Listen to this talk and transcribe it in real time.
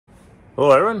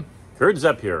Hello everyone, Kurt's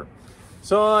up here.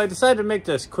 So I decided to make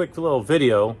this quick little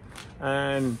video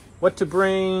on what to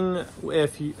bring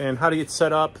and how to get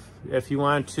set up if you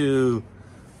want to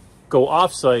go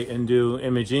off-site and do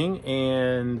imaging,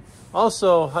 and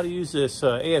also how to use this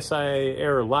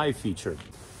AISAIR Live feature.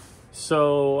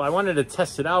 So I wanted to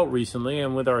test it out recently,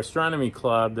 and with our astronomy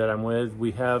club that I'm with,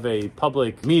 we have a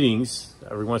public meetings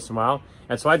every once in a while,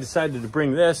 and so I decided to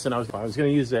bring this, and I was going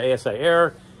to use the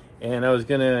AISAIR, and I was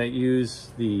going to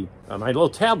use my little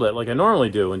tablet like I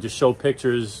normally do and just show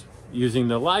pictures using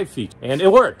the live feature. And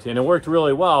it worked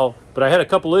really well, but I had a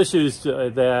couple issues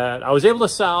that I was able to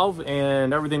solve,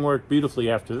 and everything worked beautifully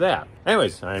after that.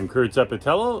 Anyways, I'm Kurt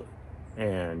Zapatello,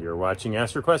 and you're watching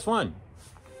Ask Quest 1.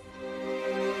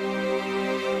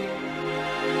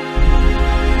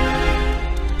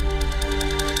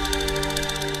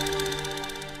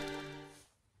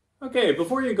 Okay,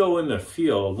 before you go in the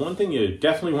field, one thing you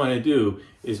definitely want to do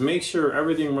is make sure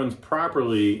everything runs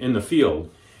properly in the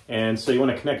field. And so you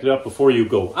want to connect it up before you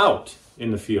go out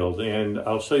in the field. And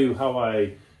I'll show you how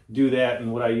I do that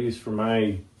and what I use for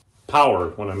my power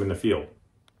when I'm in the field.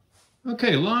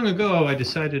 Okay, long ago I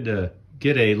decided to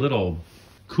get a little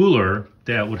cooler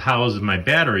that would house my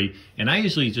battery. And I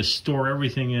usually just store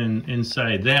everything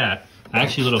inside that. I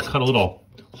actually cut a little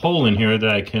hole in here that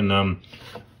I can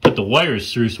put the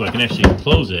wires through so I can actually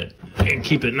close it and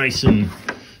keep it nice and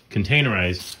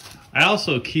containerized. I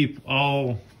also keep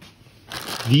all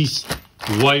these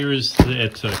wires,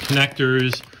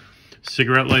 connectors,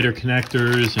 cigarette lighter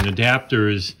connectors, and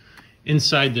adapters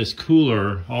inside this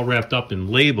cooler, all wrapped up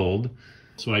and labeled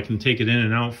so I can take it in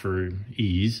and out for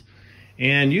ease.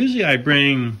 And usually I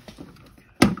bring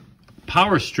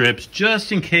power strips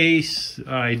just in case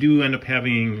I do end up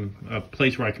having a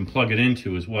place where I can plug it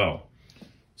into as well.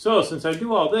 So since I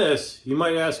do all this, you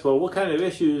might ask, well, what kind of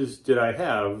issues did I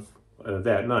have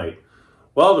that night?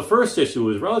 Well, the first issue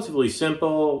was relatively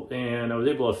simple, and I was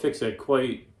able to fix it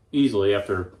quite easily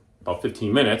after about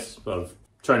 15 minutes of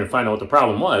trying to find out what the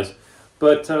problem was.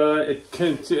 But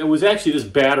it was actually this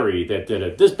battery that did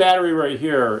it. This battery right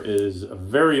here is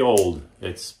very old.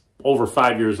 It's over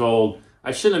 5 years old.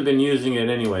 I shouldn't have been using it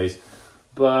anyways,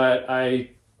 but I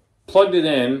plugged it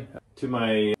in to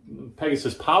my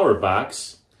Pegasus power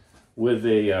box with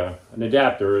an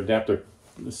adapter. Adapter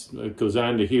goes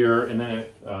on to here, and then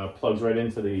it plugs right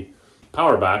into the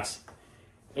power box.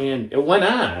 And it went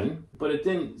on, but it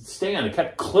didn't stay on. It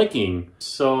kept clicking.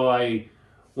 So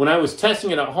when I was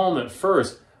testing it at home at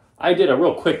first, I did a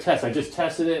real quick test. I just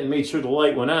tested it and made sure the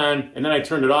light went on, and then I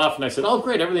turned it off, and I said, oh,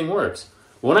 great, everything works.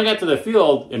 When I got to the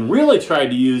field and really tried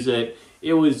to use it,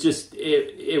 it was just,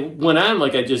 it went on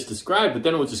like I just described, but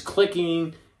then it was just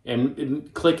clicking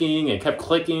and clicking and kept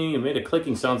clicking and made a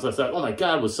clicking sound. So I thought, oh my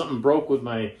God, was something broke with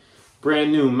my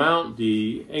brand new mount,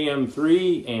 the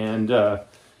AM3? And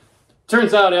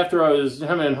turns out after I was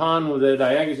hemming and hawing with it,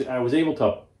 I was able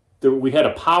to, we had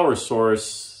a power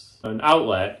source, an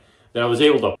outlet, that I was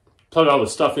able to plug all the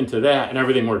stuff into that, and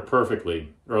everything worked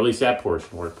perfectly, or at least that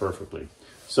portion worked perfectly.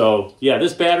 So yeah,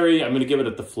 this battery, I'm going to give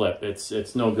it the flip.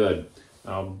 It's no good.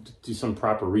 I'll do some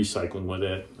proper recycling with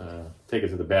it, take it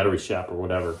to the battery shop or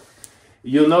whatever.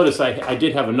 You'll notice I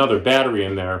did have another battery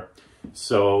in there,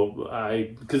 so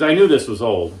because I knew this was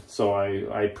old, so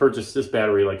I purchased this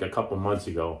battery like a couple months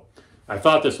ago. I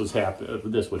thought this would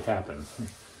happen.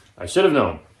 I should have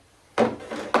known.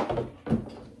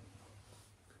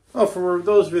 Well, for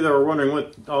those of you that are wondering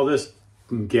what all this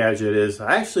gadget is,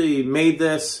 I actually made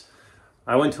this.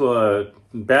 I went to a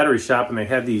battery shop and they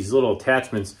had these little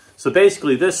attachments. So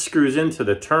basically this screws into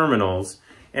the terminals,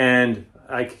 and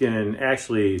I can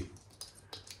actually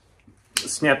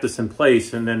snap this in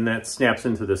place, and then that snaps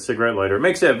into the cigarette lighter. It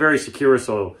makes that very secure,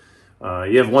 so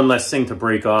you have one less thing to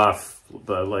break off,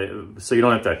 so you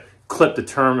don't have to clip the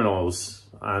terminals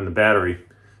on the battery.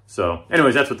 So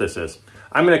anyways, that's what this is.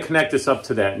 I'm going to connect this up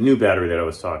to that new battery that I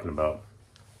was talking about.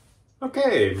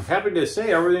 Okay, I'm happy to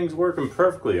say everything's working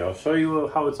perfectly. I'll show you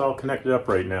how it's all connected up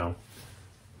right now.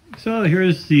 So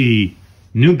here's the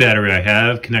new battery I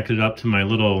have connected up to my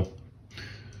little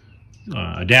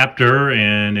adapter,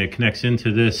 and it connects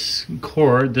into this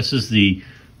cord. This is the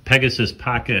Pegasus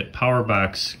Pocket Power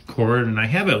Box cord, and I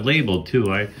have it labeled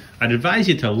too. I'd advise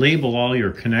you to label all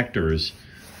your connectors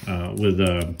with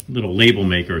a little label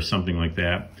maker or something like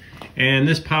that. And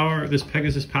this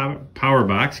Pegasus power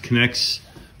box connects.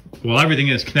 Well, everything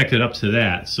is connected up to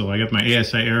that. So I got my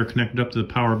AISAIR connected up to the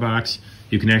power box.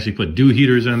 You can actually put dew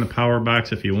heaters on the power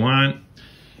box if you want.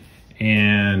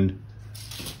 And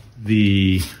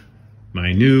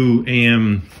my new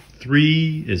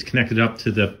AM3 is connected up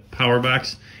to the power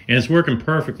box, and it's working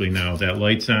perfectly now. That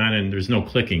light's on and there's no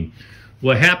clicking.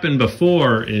 What happened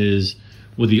before is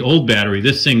with the old battery,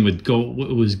 this thing it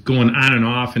was going on and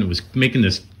off, and it was making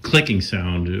this clicking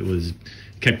sound. It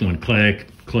kept going click,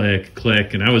 click,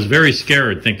 click, and I was very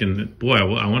scared, thinking that, boy,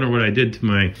 I wonder what I did to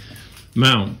my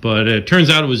mount. But it turns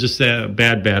out it was just that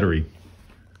bad battery.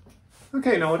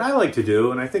 Okay, now what I like to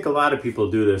do, and I think a lot of people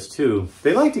do this too,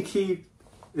 they like to keep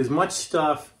as much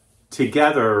stuff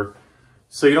together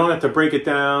so you don't have to break it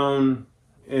down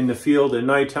in the field at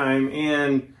nighttime,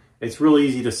 and it's really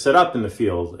easy to set up in the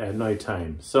field at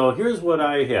nighttime. So here's what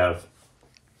I have.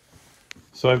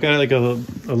 So I've got like a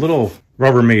little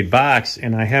Rubbermaid box,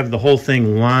 and I have the whole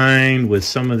thing lined with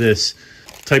some of this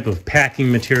type of packing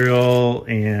material,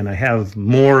 and I have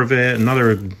more of it,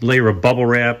 another layer of bubble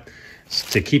wrap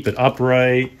to keep it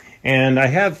upright. And I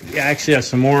actually have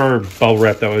some more bubble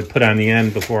wrap that I would put on the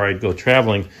end before I'd go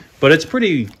traveling. But it's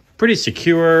pretty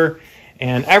secure,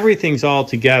 and everything's all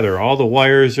together. All the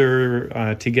wires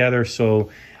are together, so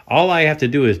all I have to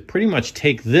do is pretty much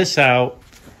take this out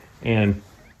and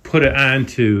put it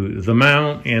onto the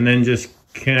mount, and then just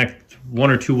connect 1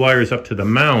 or 2 wires up to the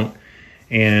mount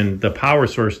and the power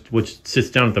source, which sits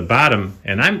down at the bottom,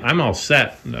 and I'm all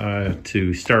set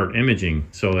to start imaging.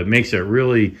 So it makes it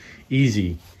really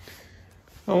easy.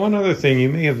 Oh, one other thing, you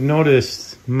may have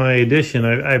noticed my addition.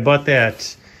 I bought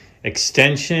that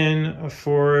extension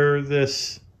for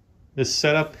this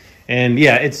setup, and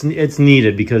yeah, it's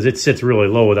needed because it sits really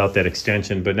low without that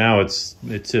extension. But now it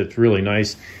sits really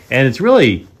nice, and it's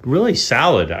really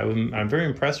solid. I'm very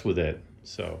impressed with it.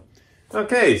 So.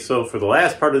 Okay, so for the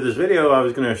last part of this video, I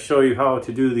was going to show you how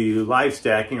to do the live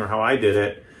stacking, or how I did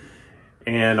it,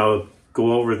 and I'll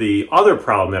go over the other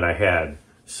problem that I had.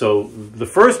 So the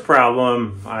first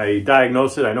problem, I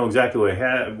diagnosed it. I know exactly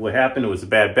what happened. It was a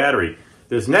bad battery.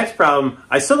 This next problem,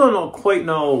 I still don't quite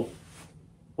know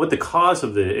what the cause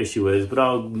of the issue is, but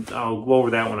I'll go over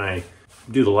that when I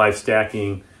do the live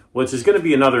stacking, which is going to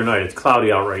be another night. It's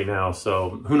cloudy out right now,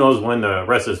 so who knows when the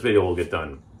rest of this video will get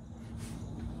done.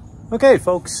 Okay,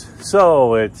 folks,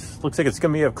 so it looks like it's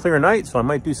going to be a clear night, so I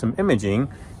might do some imaging,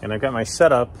 and I've got my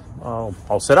setup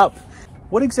all set up.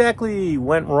 What exactly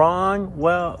went wrong?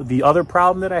 Well, the other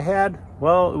problem that I had,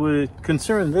 well, it would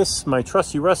concern my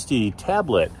trusty rusty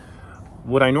tablet.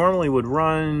 What I normally would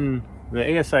run the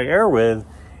ASIAIR with,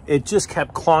 it just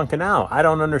kept clonking out. I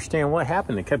don't understand what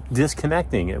happened. It kept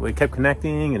disconnecting. It kept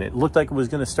connecting, and it looked like it was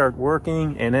going to start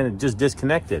working, and then it just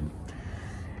disconnected.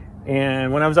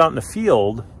 And when I was out in the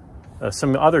field,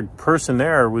 some other person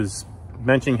there was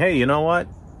mentioning, hey, you know what?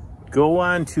 Go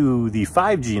on to the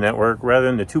 5G network rather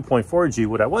than the 2.4G,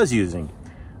 what I was using.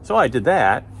 So I did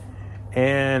that,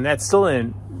 and that still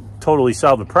didn't totally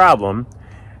solve the problem.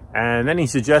 And then he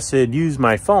suggested use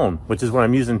my phone, which is what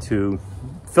I'm using to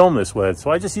film this with.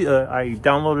 So I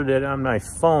downloaded it on my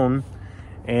phone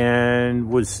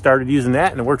and started using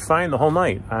that, and it worked fine the whole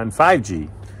night on 5G.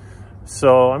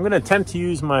 So I'm going to attempt to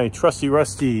use my trusty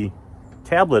rusty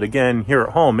tablet again here at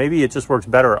home. Maybe it just works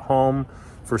better at home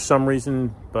for some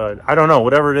reason, but I don't know.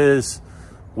 Whatever it is,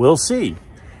 we'll see.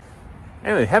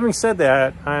 Anyway, having said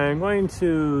that, I'm going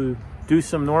to do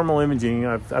some normal imaging.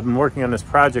 I've been working on this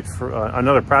project for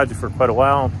another project for quite a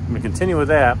while. I'm going to continue with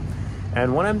that,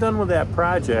 and when I'm done with that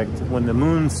project, when the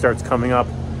moon starts coming up,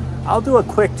 I'll do a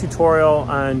quick tutorial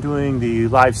on doing the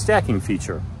live stacking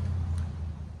feature.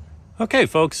 Okay,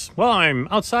 folks. Well, I'm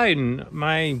outside, and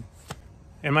my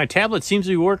tablet seems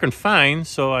to be working fine,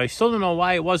 so I still don't know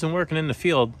why it wasn't working in the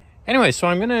field. Anyway, so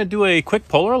I'm going to do a quick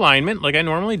polar alignment like I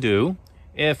normally do.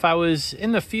 If I was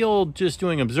in the field just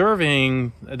doing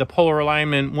observing, the polar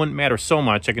alignment wouldn't matter so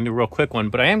much. I can do a real quick one,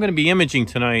 but I am going to be imaging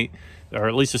tonight, or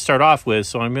at least to start off with,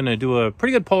 so I'm going to do a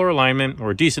pretty good polar alignment,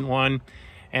 or a decent one.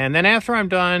 And then after I'm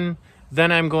done,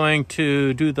 then I'm going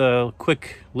to do the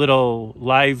quick little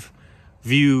live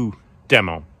view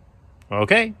demo.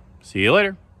 Okay, see you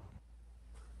later.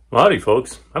 Well, howdy,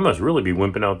 folks. I must really be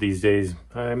wimping out these days.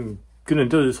 I'm going to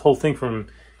do this whole thing from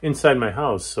inside my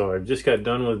house. So I've just got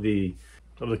done with the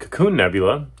Pacman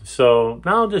Nebula. So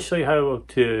now I'll just show you how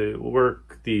to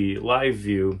work the live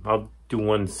view. I'll do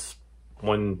one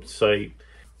site.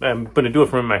 I'm going to do it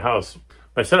from my house.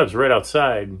 My setup's right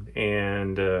outside,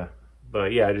 and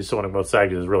but yeah, I just don't want to go outside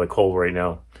because it's really cold right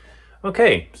now.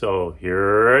 Okay, so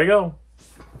here I go.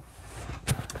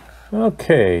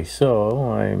 Okay,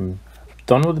 so I'm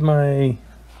done with my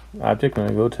object.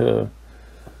 I'm going to go to,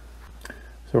 so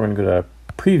we're going to go to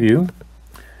preview,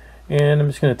 and I'm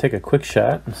just going to take a quick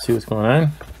shot and see what's going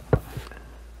on.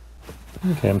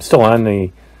 Okay, I'm still on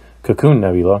the Pacman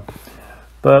Nebula,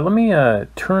 but let me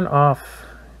turn off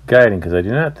guiding because I do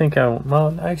not think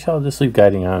well, actually I'll just leave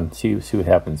guiding on, see what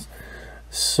happens.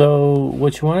 So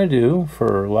what you want to do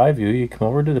for live view, you come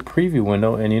over to the preview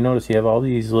window and you notice you have all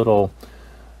these little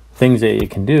things that you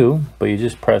can do, but you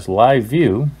just press live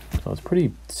view. So it's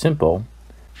pretty simple.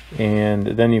 And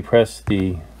then you press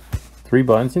the 3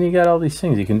 buttons and you got all these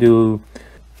things. You can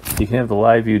have the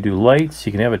live view do lights,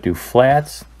 you can have it do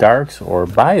flats, darks, or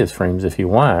bias frames if you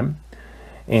want.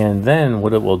 And then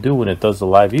what it will do when it does the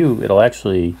live view, it'll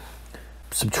actually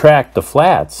subtract the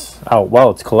flats out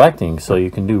while it's collecting, so you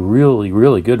can do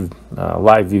really good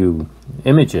live view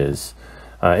images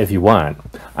if you want.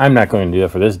 I'm not going to do that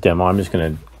for this demo. I'm just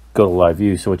going to go to live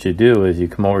view. So what you do is you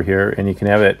come over here and you can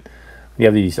have it, you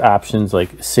have these options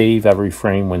like save every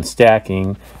frame when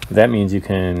stacking. That means you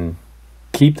can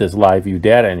keep this live view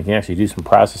data and you can actually do some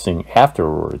processing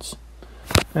afterwards.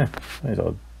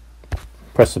 I'll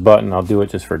press the button. I'll do it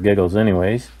just for giggles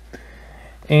anyways.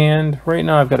 And right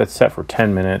now I've got it set for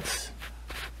 10 minutes.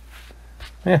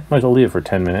 Might as well leave it for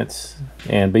 10 minutes.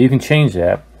 But you can change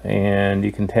that and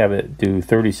you can have it do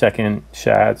 30-second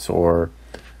shots or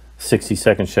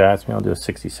 60-second shots. Maybe I'll do a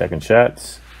 60-second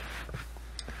shots.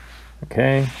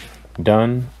 Okay,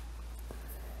 done.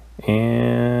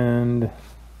 And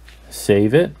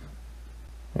save it.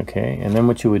 Okay, and then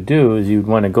what you would do is you'd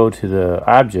want to go to the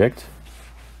object,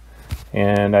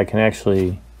 and I can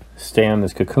actually stay on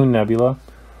this Cocoon Nebula,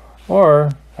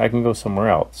 or I can go somewhere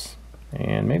else.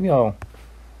 And maybe I'll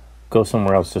go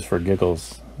somewhere else just for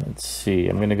giggles. Let's see,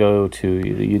 I'm going to go to,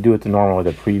 you do it the normal,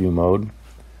 the preview mode.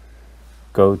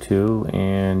 Go to,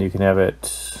 and you can have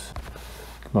it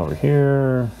come over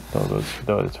here.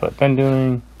 That's what I've been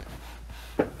doing.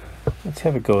 Let's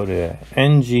have it go to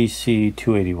NGC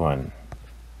 281.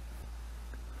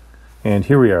 And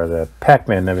here we are, the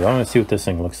Pacman Nebula. I'm going to see what this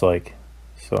thing looks like.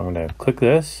 So I'm going to click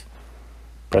this,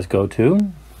 press go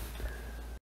to.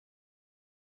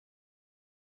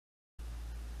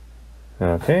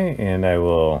 Okay, and I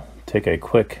will take a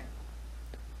quick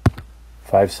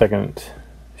 5-second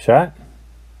shot.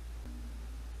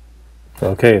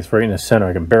 Okay, it's right in the center.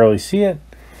 I can barely see it.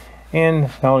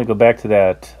 And now we go back to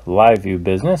that live view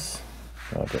business.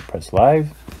 Okay, press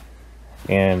live.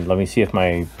 And let me see if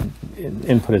my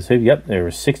input is saved. Yep, there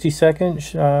were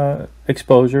 60-second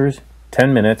exposures,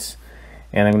 10 minutes.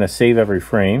 And I'm going to save every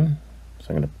frame. So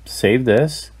I'm going to save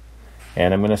this.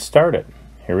 And I'm going to start it.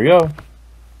 Here we go.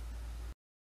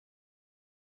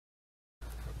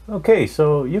 Okay,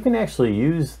 so you can actually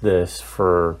use this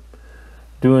for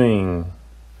doing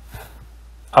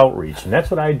outreach, and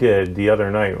that's what I did the other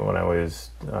night when I was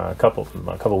a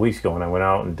couple weeks ago when I went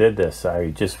out and did this.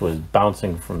 I just was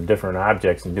bouncing from different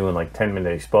objects and doing like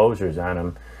 10-minute exposures on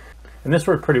them, and this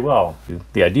worked pretty well.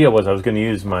 The idea was I was going to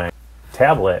use my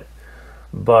tablet,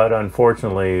 but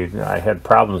unfortunately I had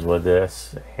problems with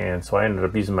this, and so I ended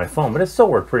up using my phone, but it still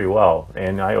worked pretty well,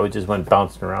 and I always just went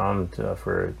bouncing around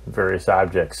for various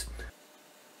objects.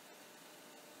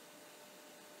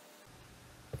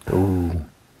 Ooh.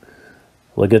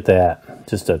 Look at that.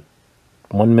 Just a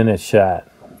 1-minute shot.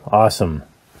 Awesome.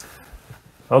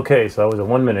 Okay, so that was a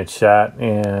 1-minute shot,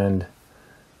 and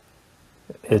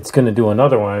it's going to do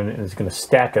another one, and it's going to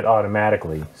stack it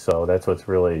automatically. So that's what's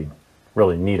really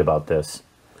neat about this.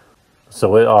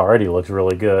 So it already looks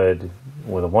really good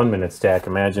with a 1-minute stack.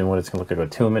 Imagine what it's going to look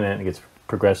like with a 2-minute. It gets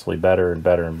progressively better and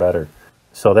better and better.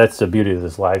 So that's the beauty of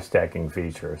this live stacking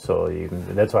feature. So you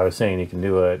can, that's why I was saying you can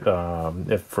do it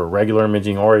if for regular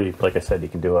imaging, or like I said, you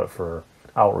can do it for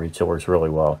outreach. It works really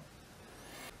well.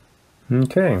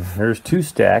 Okay, there's 2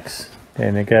 stacks,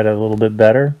 and it got a little bit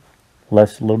better, a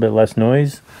little bit less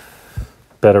noise,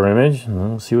 better image. And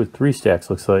we'll see what 3 stacks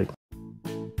looks like.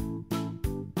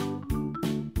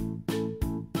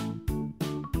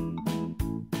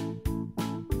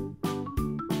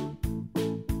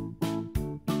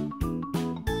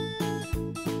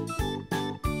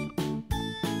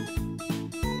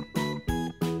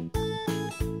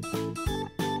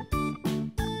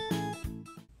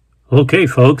 Okay,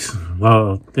 folks,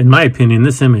 well, in my opinion,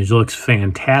 this image looks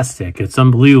fantastic. It's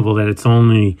unbelievable that it's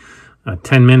only a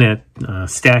 10-minute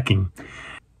stacking.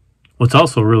 What's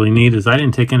also really neat is I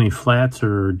didn't take any flats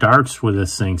or darks with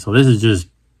this thing, so this is just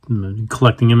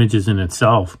collecting images in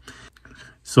itself.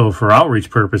 So for outreach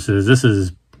purposes, this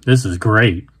is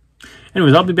great.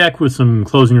 Anyways, I'll be back with some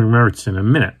closing remarks in a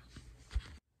minute.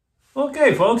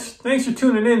 Okay, folks, thanks for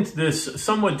tuning in to this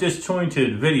somewhat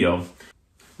disjointed video.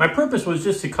 My purpose was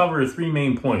just to cover 3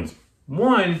 main points.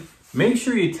 1, make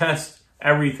sure you test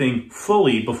everything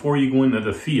fully before you go into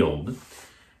the field.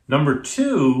 Number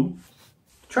 2,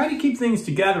 try to keep things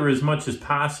together as much as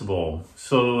possible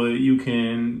so you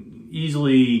can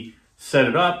easily set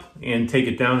it up and take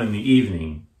it down in the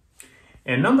evening.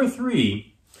 And number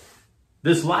 3,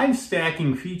 this live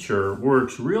stacking feature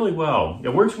works really well.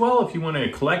 It works well if you want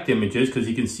to collect images, because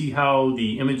you can see how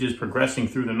the image is progressing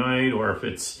through the night, or if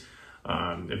it's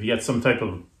if you got some type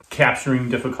of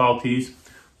capturing difficulties.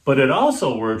 But it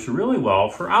also works really well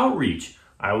for outreach.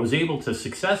 I was able to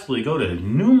successfully go to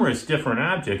numerous different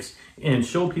objects and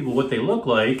show people what they look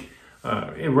like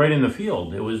right in the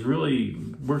field. It was really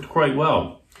worked quite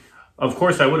well. Of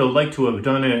course, I would have liked to have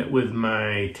done it with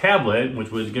my tablet, which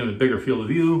was given a bigger field of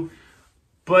view,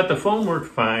 but the phone worked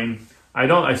fine.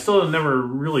 I still never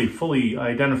really fully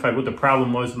identified what the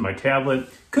problem was with my tablet.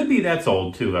 Could be that's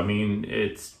old too. I mean,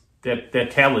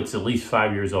 that tablet's at least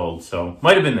 5 years old, so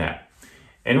might have been that.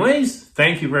 Anyways,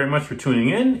 thank you very much for tuning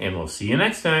in, and we'll see you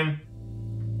next time.